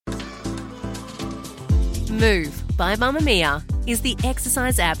Move by Mamamia is the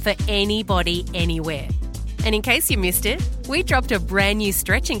exercise app for anybody, anywhere. And in case you missed it, we dropped a brand new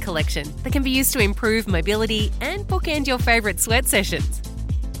stretching collection that can be used to improve mobility and bookend your favourite sweat sessions.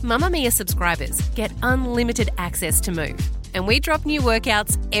 Mamamia subscribers get unlimited access to Move, and we drop new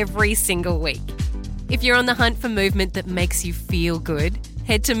workouts every single week. If you're on the hunt for movement that makes you feel good,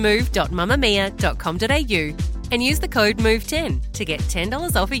 head to move.mamamia.com.au and use the code MOVE10 to get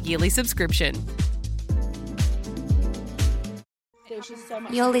 $10 off a yearly subscription.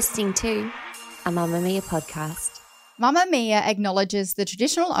 You're listening to a Mamamia podcast. Mamamia acknowledges the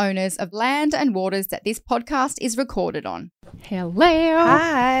traditional owners of land and waters that this podcast is recorded on. Hello.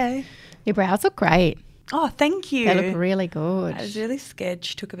 Hi. Your brows look great. Oh, thank you. They look really good. I was really scared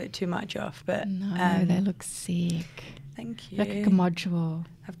she took a bit too much off, but No, they look sick. thank you. Look like a module.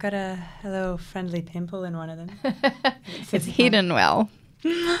 I've got a little friendly pimple in one of them. It's hidden well.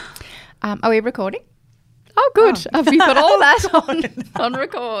 Are we recording? Oh, good. Have you got all that on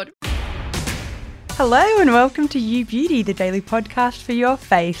record? Hello and welcome to You Beauty, the daily podcast for your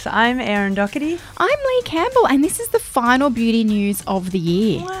face. I'm Erin Doherty. I'm Lee Campbell, and this is the final beauty news of the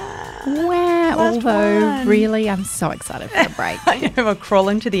year. Wow. Last Although, one. really, I'm so excited for a break. I know, we're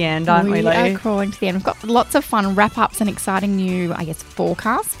crawling to the end, aren't we, Lee? are crawling to the end. We've got lots of fun wrap-ups and exciting new,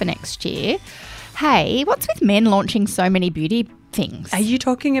 forecasts for next year. Hey, what's with men launching so many beauty things? Are you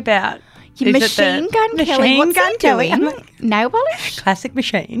talking about... Your is it Machine Gun Kelly. What's he doing? Nail polish? Classic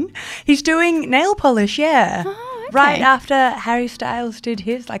Machine. He's doing nail polish, yeah. Oh, okay. Right after Harry Styles did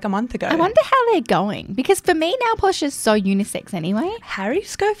his like a month ago. I wonder how they're going, because for me, nail polish is so unisex anyway.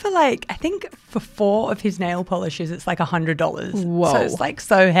 Harry's go for I think for 4 of his nail polishes, it's like $100. Whoa. So it's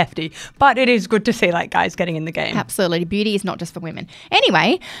so hefty. But it is good to see guys getting in the game. Absolutely. Beauty is not just for women.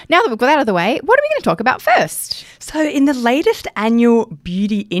 Anyway, now that we've got that out of the way, what are we going to talk about first? So in the latest annual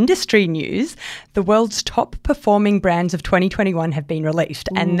beauty industry news, the world's top performing brands of 2021 have been released.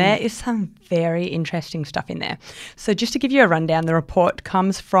 And there is some very interesting stuff in there. So just to give you a rundown, the report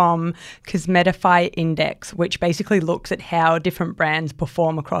comes from Cosmetify Index, which basically looks at how different brands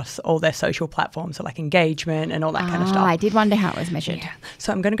perform across all their social platforms, so engagement and all that kind of stuff. I did wonder how it was measured. Yeah.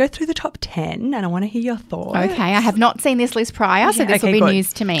 So I'm going to go through the top 10 and I want to hear your thoughts. Okay, I have not seen this list prior, so this will be good.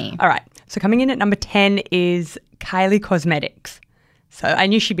 news to me. All right. So coming in at number 10 is Kylie Cosmetics. So I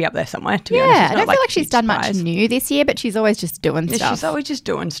knew she'd be up there somewhere, to be honest. Yeah, It's I not don't feel like she's huge done much surprise. new this year, but she's always just doing Yeah, stuff. she's always just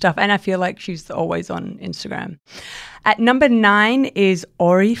doing stuff. And I feel like she's always on Instagram. At number 9 is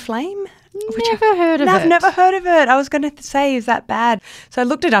Oriflame. Never heard of it. I've never heard of it. I was going to say, is that bad? So I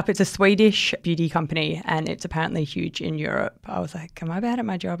looked it up. It's a Swedish beauty company and it's apparently huge in Europe. I was like, am I bad at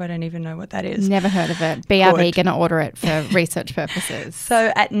my job? I don't even know what that is. Never heard of it. BRB Good. going to order it for research purposes.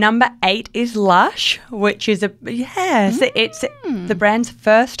 So at number 8 is Lush, which is so it's the brand's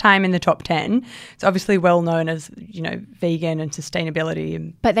first time in the top 10. It's obviously well known as, vegan and sustainability.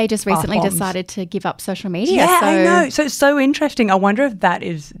 And But they just recently bombs. decided to give up social media. yeah, so I know. So it's so interesting. I wonder if that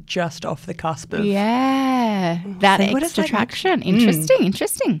is just off the cusp of. Yeah, that See what it's extra like traction.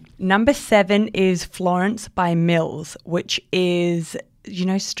 Interesting. Number 7 is Florence by Mills, which is,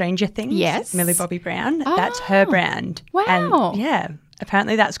 Stranger Things. Yes. Millie Bobby Brown. That's her brand. Wow. And yeah,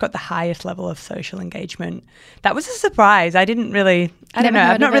 apparently that's got the highest level of social engagement. That was a surprise. I didn't really, I don't Never know.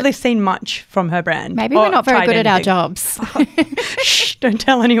 heard I've not of it. really seen much from her brand. Maybe or we're not very tried good at our anything. jobs. Shh, don't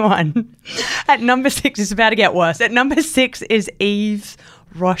tell anyone. At number 6, it's about to get worse. At number 6 is Yves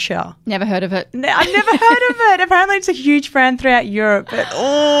Rocher. Never heard of it. I've never heard of it. Apparently it's a huge brand throughout Europe. But,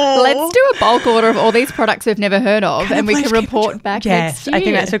 Let's do a bulk order of all these products we've never heard of and we can report back Yes, next year. I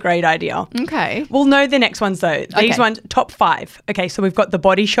think that's a great idea. Okay. We'll know the next ones though. These Okay. ones, top 5. Okay, so we've got The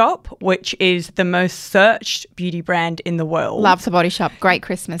Body Shop, which is the most searched beauty brand in the world. Love the Body Shop. Great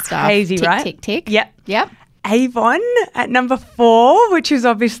Christmas stuff. Crazy, tick, right? Tick, tick. Yep. Avon at number 4, which is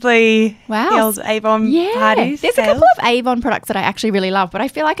obviously Wow. the old Avon Yeah. parties. There's a couple of Avon products that I actually really love, but I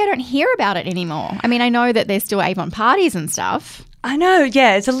feel like I don't hear about it anymore. I mean, I know that there's still Avon parties and stuff. I know,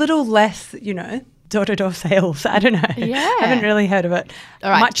 yeah, it's a little less, door-to-door sales. I don't know. Yeah. I haven't really heard of it All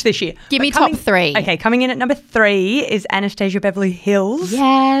right. much this year. Give But me top 3. Okay, coming in at number 3 is Anastasia Beverly Hills.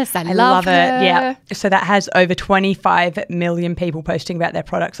 Yes, I love it. her. Yeah. So that has over 25 million people posting about their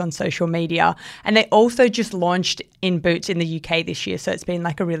products on social media. And they also just launched in Boots in the UK this year. So it's been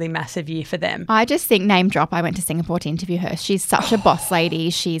a really massive year for them. I just think, name drop, I went to Singapore to interview her. She's such a boss lady.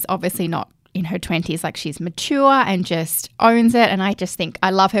 She's obviously not in her 20s, she's mature and just owns it. And I just think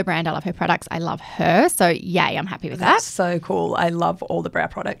I love her brand. I love her products. I love her. So yay, I'm happy with That's that. so cool. I love all the brow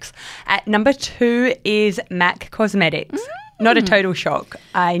products. At number 2 is MAC Cosmetics. Not a total shock.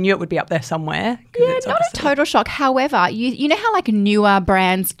 I knew it would be up there somewhere. Yeah, not a total shock. However, you know how like newer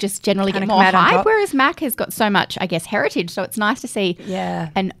brands just generally get more hype, whereas MAC has got so much, I guess, heritage. So it's nice to see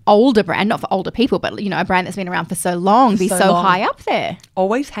an older brand, not for older people, but, you know, a brand that's been around for so long be so high up there.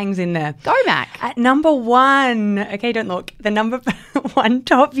 Always hangs in there. Go MAC. At number 1, okay, don't look, the number 1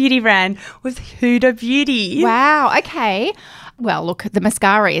 top beauty brand was Huda Beauty. Wow, okay. Well, look, the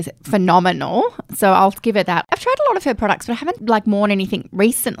mascara is phenomenal, so I'll give it that. I've tried a lot of her products, but I haven't worn anything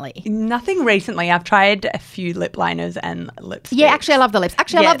recently. Nothing recently. I've tried a few lip liners and lipsticks. Yeah, actually, I love the lips.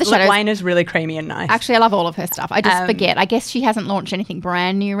 Actually, I love the shadows. Lip liner's really creamy and nice. Actually, I love all of her stuff. I just forget. I guess she hasn't launched anything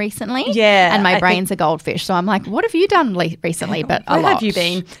brand new recently. Yeah. And my brain's a goldfish, so I'm like, what have you done recently? But a lot. Where have you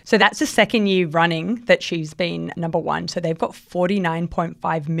been? So that's the second year running that she's been number 1. So they've got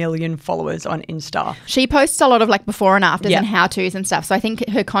 49.5 million followers on Insta. She posts a lot of before and afters and how-tos and stuff. So I think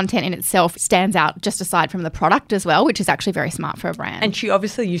her content in itself stands out just aside from the product as well, which is actually very smart for a brand. And she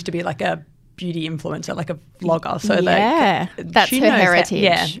obviously used to be like a beauty influencer, like a vlogger. So that's her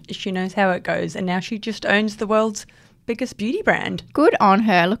heritage. She knows how it goes. And now she just owns the world's biggest beauty brand. Good on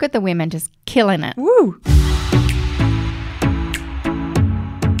her. Look at the women just killing it. Woo!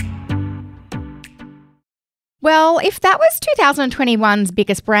 Well, if that was 2021's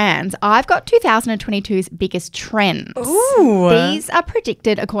biggest brands, I've got 2022's biggest trends. Ooh. These are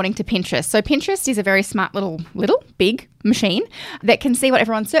predicted according to Pinterest. So Pinterest is a very smart big machine that can see what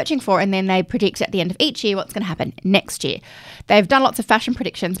everyone's searching for, and then they predict at the end of each year what's going to happen next year. They've done lots of fashion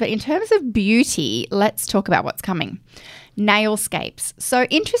predictions, but in terms of beauty, let's talk about what's coming. Nailscapes. So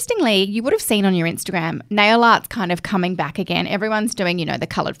interestingly, you would have seen on your Instagram, nail art's kind of coming back again. Everyone's doing, the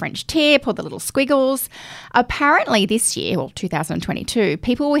coloured French tip or the little squiggles. Apparently this year, 2022,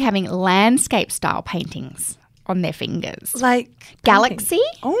 people were having landscape style paintings on their fingers. Like galaxy,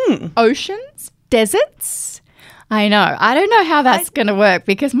 oceans, deserts. I know. I don't know how that's going to work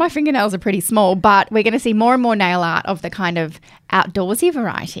because my fingernails are pretty small, but we're going to see more and more nail art of the kind of outdoorsy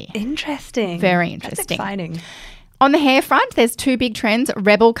variety. Interesting. Very interesting. That's exciting. On the hair front, there's 2 big trends.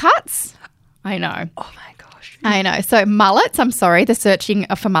 Rebel cuts. I know. Oh, my gosh. I know. So mullets, I'm sorry, the searching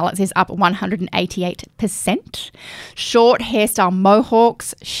for mullets is up 188%. Short hairstyle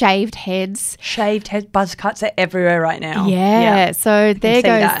mohawks, shaved heads. Shaved head buzz cuts are everywhere right now. Yeah. So there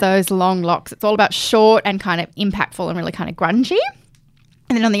goes those long locks. It's all about short and kind of impactful and really kind of grungy.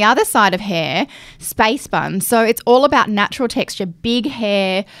 And then on the other side of hair, space buns. So it's all about natural texture, big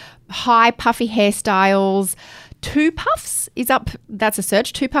hair, high puffy hairstyles. 2 puffs is up. That's a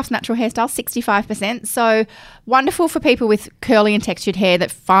search. 2 puffs natural hairstyle, 65%. So wonderful for people with curly and textured hair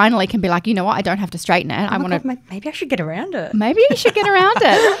that finally can be like, you know what, I don't have to straighten it. Maybe I should get around it. Maybe you should get around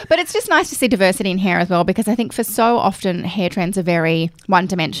it. But it's just nice to see diversity in hair as well, because I think for so often hair trends are very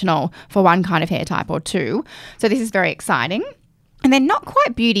one-dimensional for one kind of hair type or 2. So this is very exciting. And then not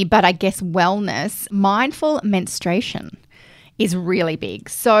quite beauty, but I guess wellness, mindful menstruation is really big.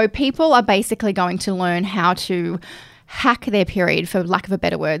 So people are basically going to learn how to hack their period, for lack of a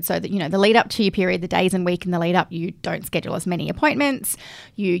better word, so that, the lead up to your period, the days and week in the lead up, you don't schedule as many appointments.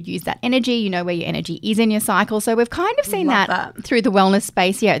 You use that energy, you know where your energy is in your cycle. So we've kind of seen that through the wellness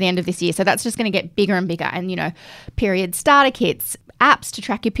space at the end of this year. So that's just going to get bigger and bigger. And, period starter kits, apps to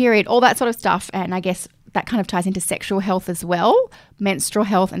track your period, all that sort of stuff. And I guess that kind of ties into sexual health as well. Menstrual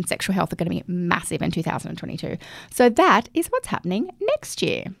health and sexual health are going to be massive in 2022. So that is what's happening next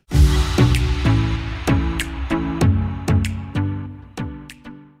year.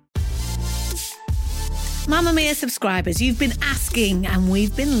 Mamamia subscribers, you've been asking and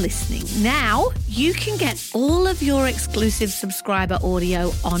we've been listening. Now you can get all of your exclusive subscriber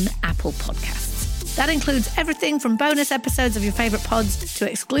audio on Apple Podcasts. That includes everything from bonus episodes of your favourite pods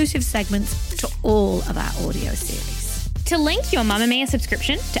to exclusive segments to all of our audio series. To link your Mamamia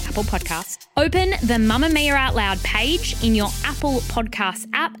subscription to Apple Podcasts, open the Mamamia Out Loud page in your Apple Podcasts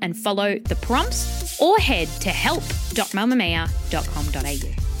app and follow the prompts, or head to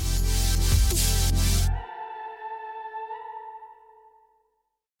help.mamamia.com.au.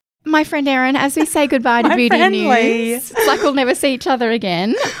 My friend Erin, as we say goodbye to beauty news, it's like we'll never see each other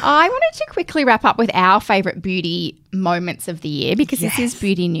again. I wanted to quickly wrap up with our favourite beauty moments of the year, because this is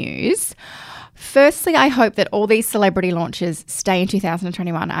beauty news. Firstly, I hope that all these celebrity launches stay in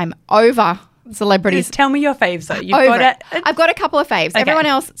 2021. I'm over celebrities. Just tell me your faves though. I've got a couple of faves. Okay. Everyone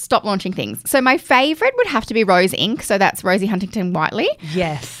else, stop launching things. So my favourite would have to be Rose Inc. So that's Rosie Huntington-Whiteley.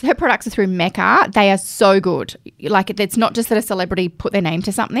 Yes. Her products are through Mecca. They are so good. Like, it's not just that a celebrity put their name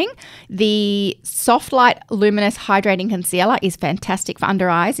to something. The Soft Light Luminous Hydrating Concealer is fantastic for under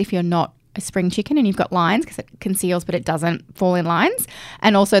eyes if you're not a spring chicken and you've got lines because it conceals but it doesn't fall in lines.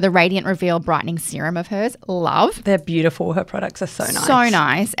 And also the Radiant Reveal Brightening Serum of hers. Love. They're beautiful. Her products are so nice. So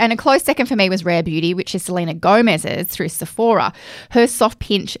nice. And a close second for me was Rare Beauty, which is Selena Gomez's through Sephora. Her Soft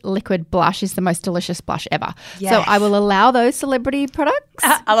Pinch Liquid Blush is the most delicious blush ever. Yes. So I will allow those celebrity products.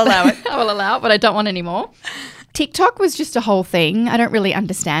 I'll allow it. I will allow it, but I don't want any more. TikTok was just a whole thing. I don't really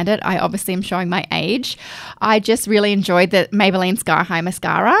understand it. I obviously am showing my age. I just really enjoyed the Maybelline Sky High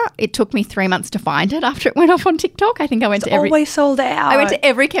mascara. It took me 3 months to find it after it went off on TikTok. I think I went to always sold out. I went to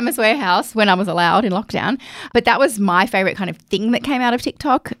every Chemist Warehouse when I was allowed in lockdown. But that was my favourite kind of thing that came out of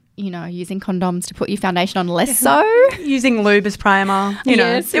TikTok. You know, using condoms to put your foundation on less so. Using lube as primer. You know,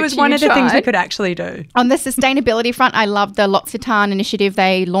 Yes, it was which one you of the things we tried. could actually do. On the sustainability front, I love the L'Occitane initiative.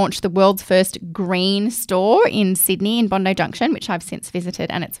 They launched the world's first green store in Sydney in Bondi Junction, which I've since visited,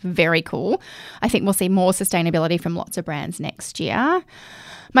 and it's very cool. I think we'll see more sustainability from lots of brands next year.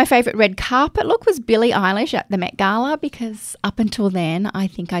 My favourite red carpet look was Billie Eilish at the Met Gala because up until then, I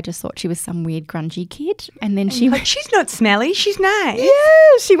think I just thought she was some weird grungy kid. And then she Like, she's not smelly. She's nice.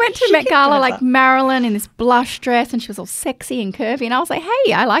 Yeah, she went to She Met did Gala dress like up. Marilyn in this blush dress and she was all sexy and curvy and I was like,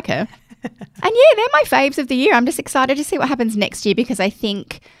 hey, I like her. And yeah, they're my faves of the year. I'm just excited to see what happens next year because I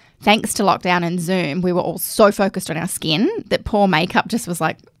think thanks to lockdown and Zoom, we were all so focused on our skin that poor makeup just was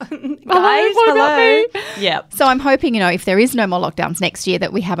like, Guys, what about me? Yep. So I'm hoping, you know, if there is no more lockdowns next year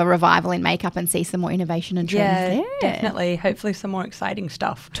that we have a revival in makeup and see some more innovation and trends Yeah, there. definitely. Hopefully some more exciting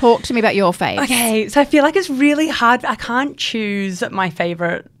stuff. Talk to me about your faves. Okay, so I feel like it's really hard. I can't choose my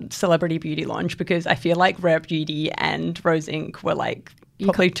favourite celebrity beauty launch because I feel like Rare Beauty and Rose Inc. were like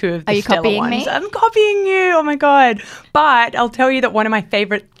probably two of Are the you stellar copying ones. me? I'm copying you. Oh my God. But I'll tell you that one of my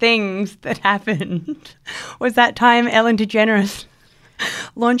favourite things that happened was that time Ellen DeGeneres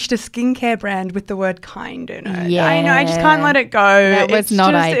launched a skincare brand with the word kind in it. Yeah. I know, I just can't let it go. That was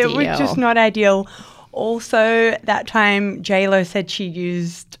not It was ideal. just not ideal. Also, that time J-Lo said she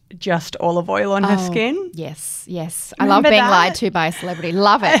used just olive oil on her skin. Yes, yes. I love Remember being that? lied to by a celebrity.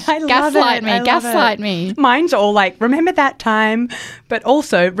 Love it. I love Gaslight it. me. I love Gaslight it. me. Mine's all like, remember that time? But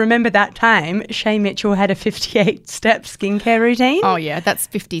also, remember that time Shay Mitchell had a 58-step skincare routine? Oh, yeah. That's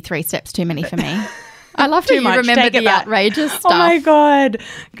 53 steps too many for me. I love how Too you much. remember Take it the back. outrageous stuff. Oh my God.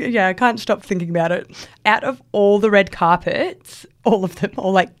 Yeah, I can't stop thinking about it. Out of all the red carpets, all of them,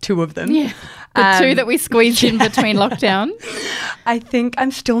 or like two of them. Yeah. The two that we squeezed in between lockdown. I think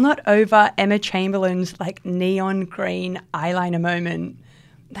I'm still not over Emma Chamberlain's like neon green eyeliner moment.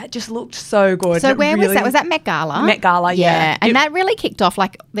 That just looked so good. So It where was really- that? Was that Met Gala? Met Gala, yeah. And that really kicked off.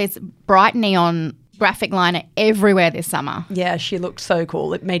 Like there's bright neon graphic liner everywhere this summer. Yeah, she looked so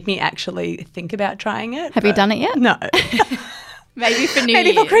cool. It made me actually think about trying it. Have you but done it yet? No. Maybe for New Maybe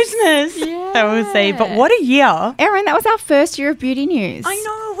Year's. for Christmas. Yeah. I will see. But what a year. Erin, that was our first year of beauty news. I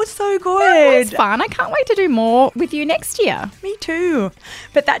know. It was so It good. was fun. I can't wait to do more with you next year. Me too.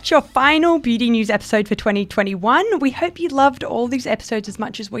 But that's your final beauty news episode for 2021. We hope you loved all these episodes as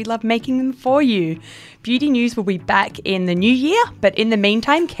much as we love making them for you. Beauty news will be back in the new year, but in the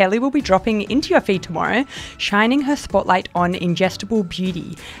meantime, Kelly will be dropping into your feed tomorrow, shining her spotlight on ingestible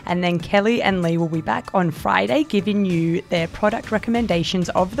beauty. And then Kelly and Lee will be back on Friday, giving you their product recommendations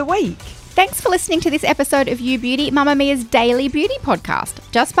of the week. Thanks for listening to this episode of You Beauty, Mamma Mia's daily beauty podcast.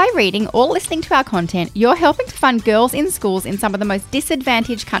 Just by reading or listening to our content, you're helping to fund girls in schools in some of the most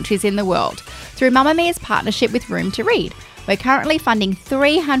disadvantaged countries in the world through Mamma Mia's partnership with Room to Read. We're currently funding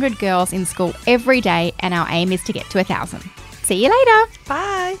 300 girls in school every day, and our aim is to get to 1,000. See you later.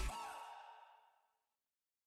 Bye.